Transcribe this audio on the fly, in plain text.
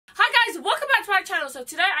So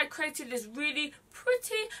today I created this really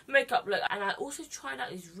pretty makeup look, and I also tried out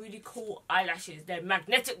these really cool eyelashes. They're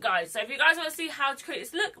magnetic, guys. So if you guys want to see how to create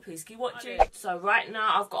this look, please keep watching. So right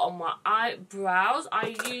now I've got on my eyebrows.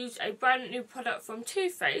 I used a brand new product from Too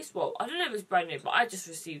Faced. Well, I don't know if it's brand new, but I just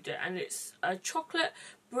received it, and it's a chocolate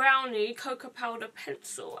Brow-Nie cocoa powder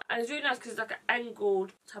pencil, and it's really nice because it's like an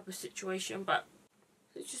angled type of situation, but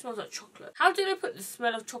it just smells like chocolate. How do they put the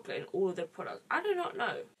smell of chocolate in all of their products? I do not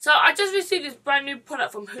know. So I just received this brand new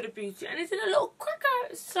product from Huda Beauty, and it's in a little cracker.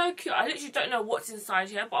 It's so cute. I literally don't know what's inside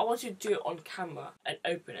here, but I want you to do it on camera and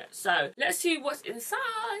open it. So let's see what's inside.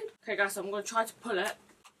 Okay guys, so I'm going to try to pull it.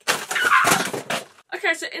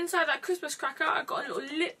 Okay, so inside that Christmas cracker, I got a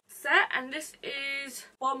little lip set, and this is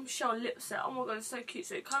Bombshell lip set. Oh my god, it's so cute.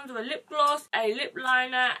 So it comes with a lip gloss, a lip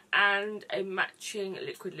liner, and a matching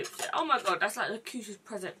liquid lipstick. Oh my god, that's like the cutest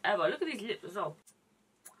present ever. Look at these lips as well.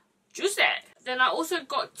 Juicy. Then I also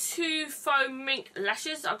got two Faux Mink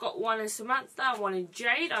lashes. I got one in Samantha and one in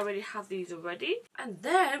Jade. I already have these already. And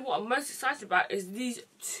then what I'm most excited about is these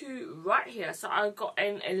two right here. So I got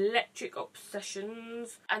an Electric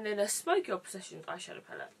Obsessions and then a Smokey Obsessions eyeshadow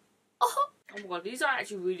palette. Oh my god, these are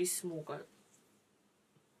actually really small, guys.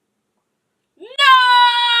 No!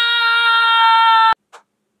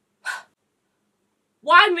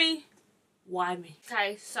 Why me? Why me?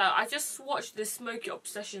 Okay, so I just swatched this Smokey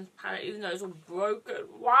Obsessions palette, even though it's all broken.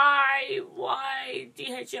 Why?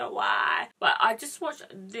 DHL, why? But I just swatched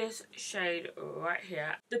this shade right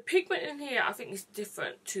here. The pigment in here, I think, is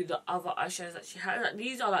different to the other eyeshadows that she has. Like,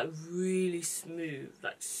 these are like really smooth,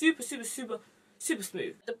 like super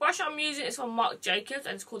smooth. The brush I'm using is from Marc and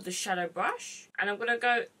it's called the Shadow Brush. And I'm gonna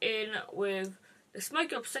go in with the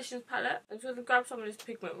Smoky Obsessions palette. I'm just going to grab some of this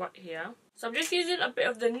pigment right here. So I'm just using a bit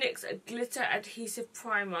of the NYX Glitter Adhesive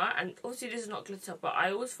Primer. And obviously this is not glitter, but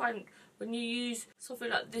I always find when you use something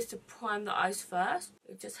like this to prime the eyes first,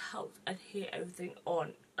 it just helps adhere everything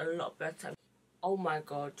on a lot better. Oh my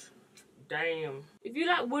god. Damn. If you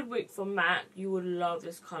like Woodwick from MAC, you would love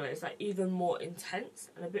this colour. It's like even more intense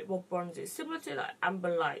and a bit more bronzy. It's similar to like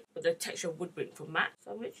Amber Light, but the texture of Woodwick from MAC.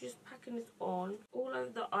 So I'm literally just packing this on all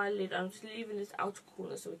over the eyelid. I'm just leaving this outer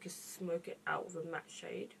corner so we can smoke it out with a matte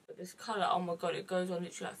shade. But this colour, oh my god, it goes on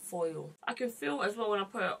literally like foil. I can feel as well when I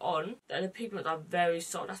put it on that the pigments are very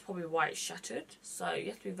soft. That's probably why it's shattered. So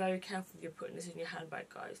you have to be very careful if you're putting this in your handbag,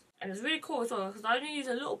 guys. And it's really cool as well because I only use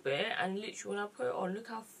a little bit, and literally when I put it on, look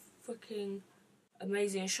how freaking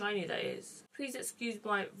amazing and shiny that is. Please excuse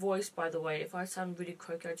my voice, by the way, if I sound really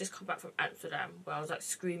croaky. I just come back from Amsterdam where I was like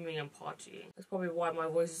screaming and partying. That's probably why my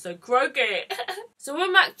voice is so croaky. So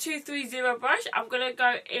with MAC 230 brush, I'm going to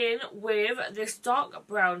go in with this dark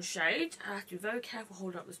brown shade. I have to be very careful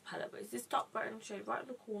holding up this palette, but it's this dark brown shade right in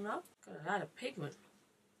the corner. Got a lot of pigment.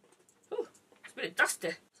 Ooh, it's a bit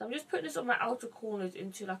dusty. So I'm just putting this on my outer corners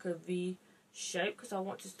into like a V shape because I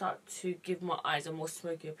want to start to give my eyes a more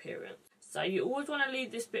smoky appearance. So you always want to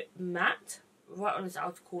leave this bit matte right on its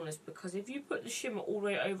outer corners, because if you put the shimmer all the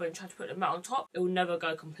way over and try to put the matte on top, it will never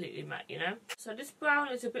go completely matte, you know. So this brown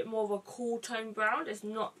is a bit more of a cool tone brown. It's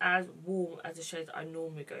not as warm as the shades that I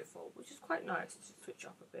normally go for, which is quite nice to switch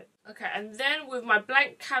up a bit. Okay, and then with my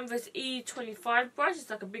blank canvas E25 brush, it's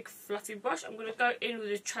like a big fluffy brush, I'm going to go in with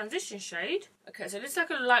this transition shade. Okay, so this is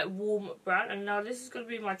like a light warm brown, and now this is going to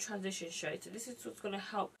be my transition shade. So this is what's going to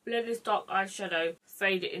help blend this dark eyeshadow,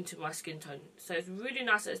 fade it into my skin tone. So it's really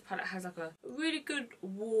nice that this palette has like a really good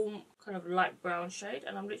warm kind of light brown shade,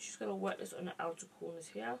 and I'm literally just going to work this on the outer corners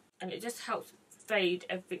here, and it just helps fade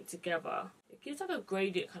everything together. It gives like a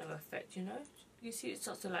gradient kind of effect, you know. You see it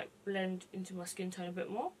starts to like blend into my skin tone a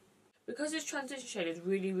bit more. Because this transition shade is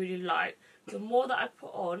really light, the more that I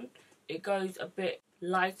put on, it goes a bit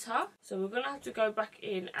lighter. So we're going to have to go back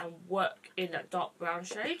in and work in that dark brown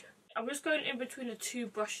shade. I'm just going in between the two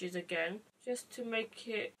brushes again, just to make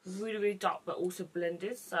it really dark but also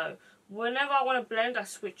blended. So whenever I want to blend, I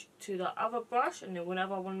switch to the other brush, and then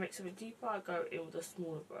whenever I want to make something deeper, I go in with a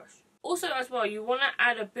smaller brush. Also as well, you want to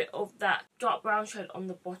add a bit of that dark brown shade on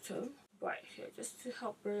the bottom right here, just to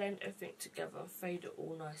help blend everything together and fade it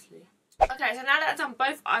all nicely. Okay, so now that I've done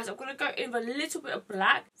both eyes, I'm going to go in with a little bit of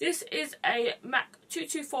black. This is a MAC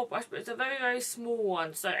 224 brush, but it's a very small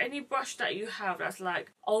one. So any brush that you have that's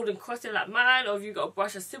like old and crusty like mine, or if you've got a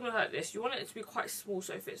brush that's similar like this, you want it to be quite small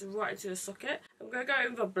so it fits right into the socket. I'm going to go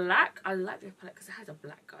in with a black. I like this palette because it has a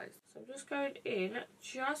black, guys. So I'm just going in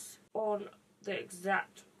just on the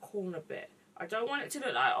exact corner bit. I don't want it to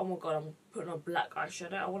look like, oh my god, I'm putting on black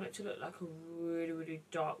eyeshadow. I want it to look like a really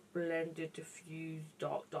dark, blended, diffused,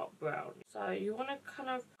 dark brown. So you want to kind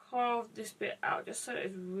of carve this bit out just so that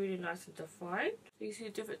it's really nice and defined. So you see the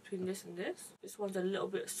difference between this and this. This one's a little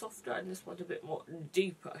bit softer and this one's a bit more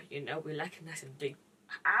deeper. You know, we like it nice and deep.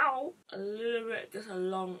 Ow! A little bit just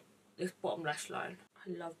along this bottom lash line.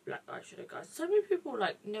 I love black eyeshadow, guys. So many people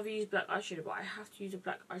like never use black eyeshadow, but I have to use a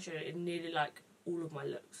black eyeshadow in nearly like all of my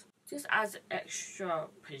looks. Just adds extra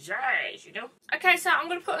pizzazz, you know? Okay, so I'm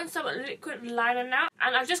going to put on some liquid liner now.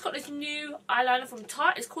 And I've just got this new eyeliner from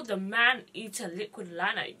Thuy. It's called the Man Eater Liquid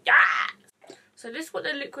Liner. Yeah! So this is what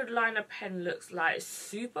the liquid liner pen looks like. It's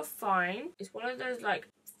super fine. It's one of those like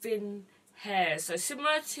thin hairs. So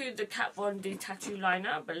similar to the Kat Von D tattoo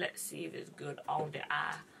liner. But let's see if it's good on the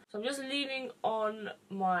eye. So I'm just leaning on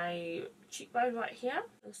my cheekbone right here.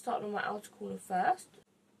 I'm starting on my outer corner first.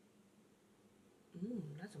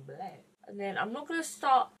 That's black. And then I'm not going to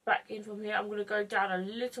start back in from here. I'm going to go down a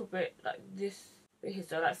little bit like this bit here.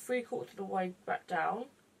 So like 3/4 of the way back down.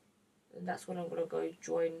 And that's when I'm going to go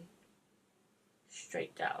join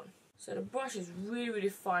straight down. So the brush is really, really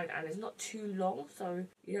fine and it's not too long. So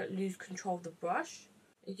you don't lose control of the brush.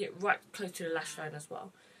 You get right close to the lash line as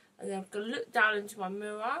well. And then I'm going to look down into my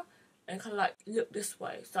mirror and kind of like look this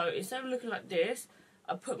way. So instead of looking like this,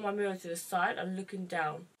 I put my mirror to the side and looking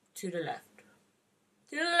down to the left.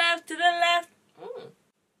 To the left, to the left.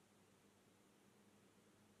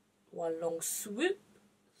 One long swoop.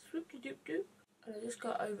 Swoop-de-doop-doop. And I just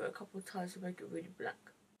go over a couple of times to make it really black.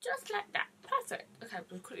 Just like that. Perfect. Okay, I'm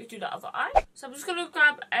going to quickly do the other eye. So I'm just going to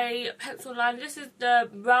grab a pencil line. This is the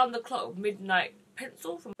Round the Clock Midnight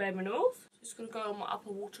pencil from Bare Minerals. Just going to go on my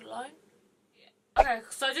upper waterline. Yeah. Okay,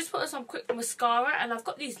 so I just put on some quick mascara. And I've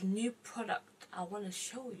got these new products I want to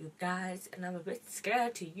show you guys. And I'm a bit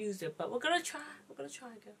scared to use it. But we're going to try. We're going to try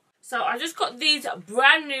again. So I just got these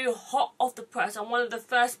brand new hot off the press. I'm one of the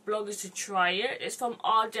first bloggers to try it. It's from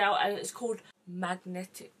Ardell and it's called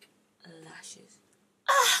Magnetic Lashes.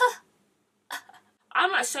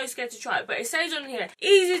 I'm like so scared to try it, but it says on here,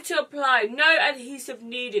 easy to apply, no adhesive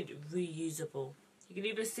needed, reusable. You can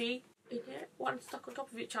even see in here, one stuck on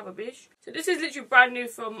top of each other, bitch. So this is literally brand new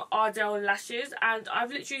from Ardell Lashes, and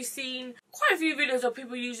I've literally seen quite a few videos of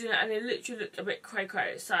people using it, and it literally looked a bit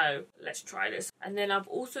cray-cray. So let's try this. And then I've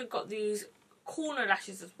also got these corner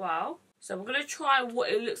lashes as well. So we're gonna try what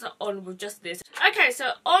it looks like on with just this. Okay,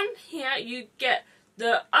 so on here you get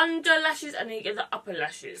the under lashes and then you get the upper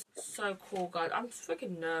lashes. So cool, guys. I'm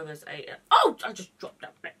freaking nervous. Oh, I just dropped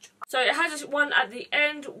that bitch. So it has this one at the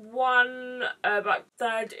end, one about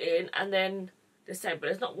third in, and then the same. But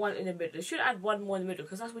there's not one in the middle. They should add one more in the middle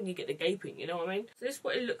because that's when you get the gaping. You know what I mean? So this is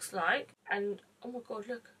what it looks like. And oh my god,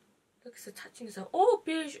 look. Look, it's attaching itself. Oh,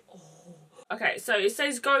 bitch. Oh. Okay, so it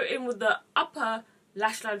says go in with the upper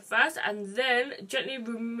lash line first and then gently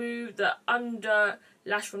remove the under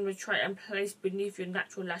lash from the tray and place beneath your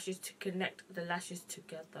natural lashes to connect the lashes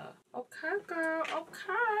together. Okay, girl,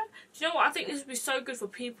 okay. Do you know what? I think this would be so good for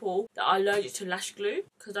people that are allergic to lash glue,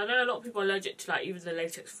 because I know a lot of people are allergic to like even the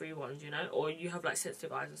latex free ones, you know, or you have like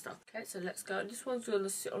sensitive eyes and stuff. Okay, so let's go. This one's going to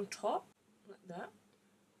sit on top like that.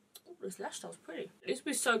 Oh, this lash style's pretty. This would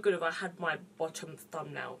be so good if I had my bottom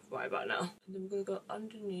thumbnail right about now. And then we're going to go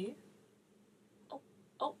underneath.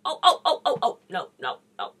 Oh, no,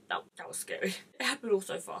 that was scary. It happened all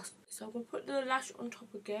so fast. So I'm going to put the lash on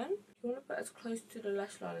top again. You want to put as close to the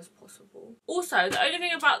lash line as possible. Also, the only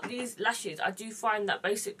thing about these lashes, I do find that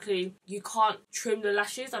basically you can't trim the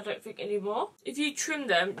lashes, I don't think, anymore. If you trim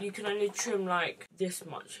them, you can only trim like this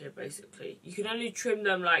much here, basically. You can only trim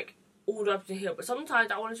them like all the way up to here, but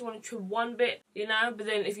sometimes I just want to trim one bit, you know, but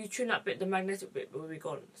then if you trim that bit, the magnetic bit will be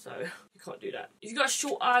gone, so you can't do that. If you've got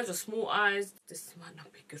short eyes or small eyes, this might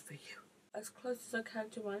not be good for you. As close as I can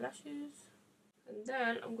to my lashes, and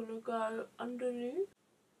then I'm gonna go underneath.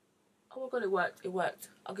 Oh my god, it worked, it worked.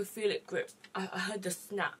 I could feel it grip. I heard the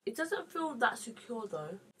snap. It doesn't feel that secure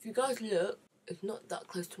though. If you guys look, it's not that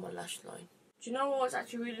close to my lash line. Do you know what's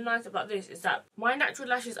actually really nice about this is that my natural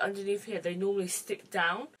lashes underneath here, they normally stick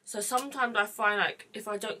down. So sometimes I find like if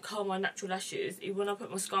I don't curl my natural lashes, even when I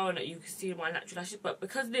put mascara on it, you can see my natural lashes. But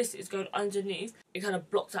because this is going underneath, it kind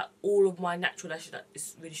of blocks out all of my natural lashes that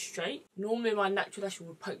is really straight. Normally my natural lashes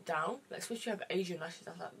would poke down, like especially if you have Asian lashes,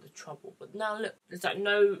 that's like the trouble. But now look, there's like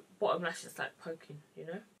no bottom lashes like poking, you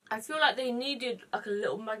know? I feel like they needed like a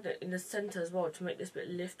little magnet in the centre as well to make this bit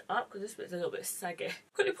lift up, because this bit's a little bit saggy.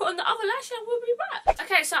 Quickly put on the other lash and we'll be back.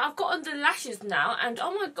 Okay, so I've got on the lashes now, and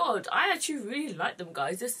oh my god, I actually really like them,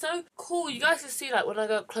 guys. They're so cool. You guys can see like when I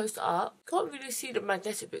go close up, you can't really see the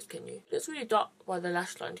magnetic bits, can you? It's really dark by the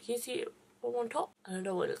lash line. Can you see it from on top? I don't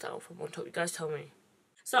know what it looks like from on top. You guys tell me.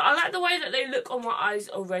 So I like the way that they look on my eyes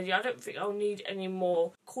already. I don't think I'll need any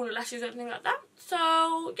more corner lashes or anything like that.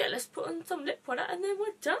 So yeah, let's put on some lip product and then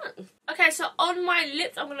we're done. Okay, so on my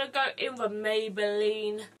lips, I'm going to go in with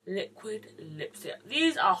Maybelline liquid lipstick.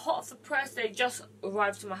 These are hot off the press. They just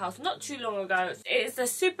arrived to my house not too long ago. It's the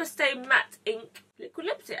Super Stay Matte Ink liquid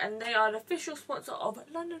lipstick and they are an official sponsor of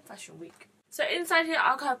London Fashion Week. So inside here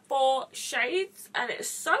I have 4 shades and it's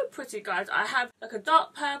so pretty, guys. I have like a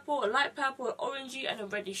dark purple, a light purple, an orangey and a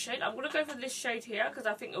reddish shade. I'm going to go for this shade here because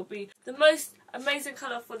I think it'll be the most amazing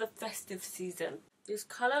colour for the festive season. This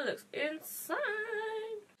colour looks insane.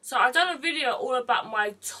 So I've done a video all about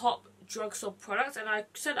my top drugstore products and I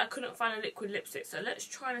said I couldn't find a liquid lipstick. So let's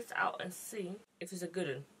try this out and see if it's a good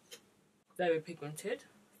one. Very pigmented,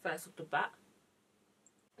 first off the bat.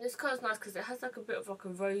 This colour's nice because it has like a bit of like a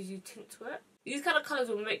rosy tint to it. These kind of colours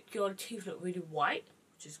will make your teeth look really white,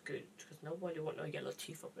 which is good because nobody want no yellow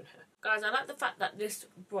teeth up in here. Guys, I like the fact that this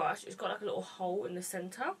brush, it's got like a little hole in the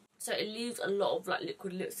centre. So it leaves a lot of like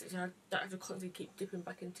liquid lipstick and I don't have to constantly keep dipping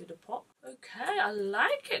back into the pot. Okay, I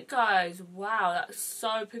like it, guys. Wow, that's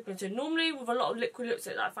so pigmented. Normally with a lot of liquid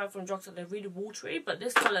lipstick that I find from drugstore, they're really watery, but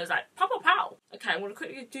this colour is like pow pow pow. Okay, I'm going to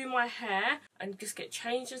quickly do my hair and just get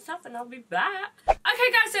changed and stuff and I'll be back.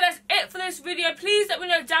 Okay guys, so that's it for this video. Please let me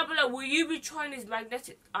know down below, will you be trying these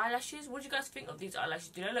magnetic eyelashes? What do you guys think of these eyelashes?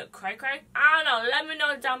 Do they look cray cray? I don't know, let me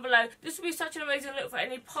know down below. This will be such an amazing look for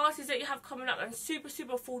any parties that you have coming up and super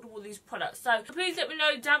affordable, these products. So please let me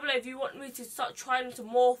know down below if you want me to start trying some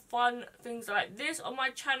more fun things like this on my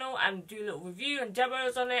channel and do a little review and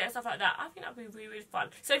demos on it and stuff like that. I think that'd be really fun.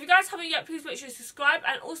 So if you guys haven't yet, please make sure you subscribe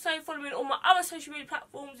and also follow me on all my other social media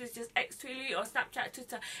platforms. It's just xTweely on Snapchat,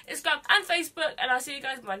 Twitter, Instagram and Facebook, and I'll see you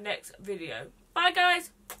guys in my next video. Bye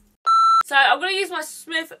guys. So I'm going to use my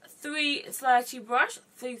Smith 330 brush.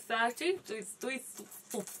 330.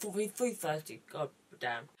 God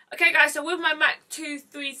damn. Okay guys, so with my MAC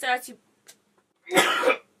 330.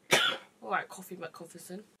 Alright, coffee, Mac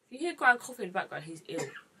Coffison. If you hear Graham coughing in the background, he's ill.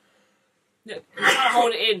 Look, he's trying to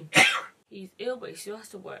hold it in. He's ill, but he still has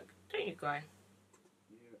to work. Don't you, Graham?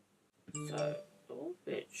 Yeah. So, oh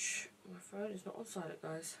bitch. My phone is not on silent,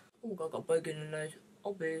 guys. Oh my god, I got a bug in the nose.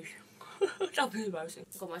 Oh bitch. That'll be embarrassing.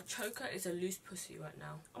 Oh god, my choker is a loose pussy right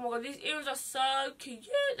now. Oh my god, these earrings are so cute.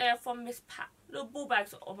 They are from Miss Pat. Little ball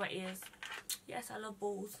bags on my ears. Yes, I love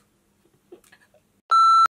balls.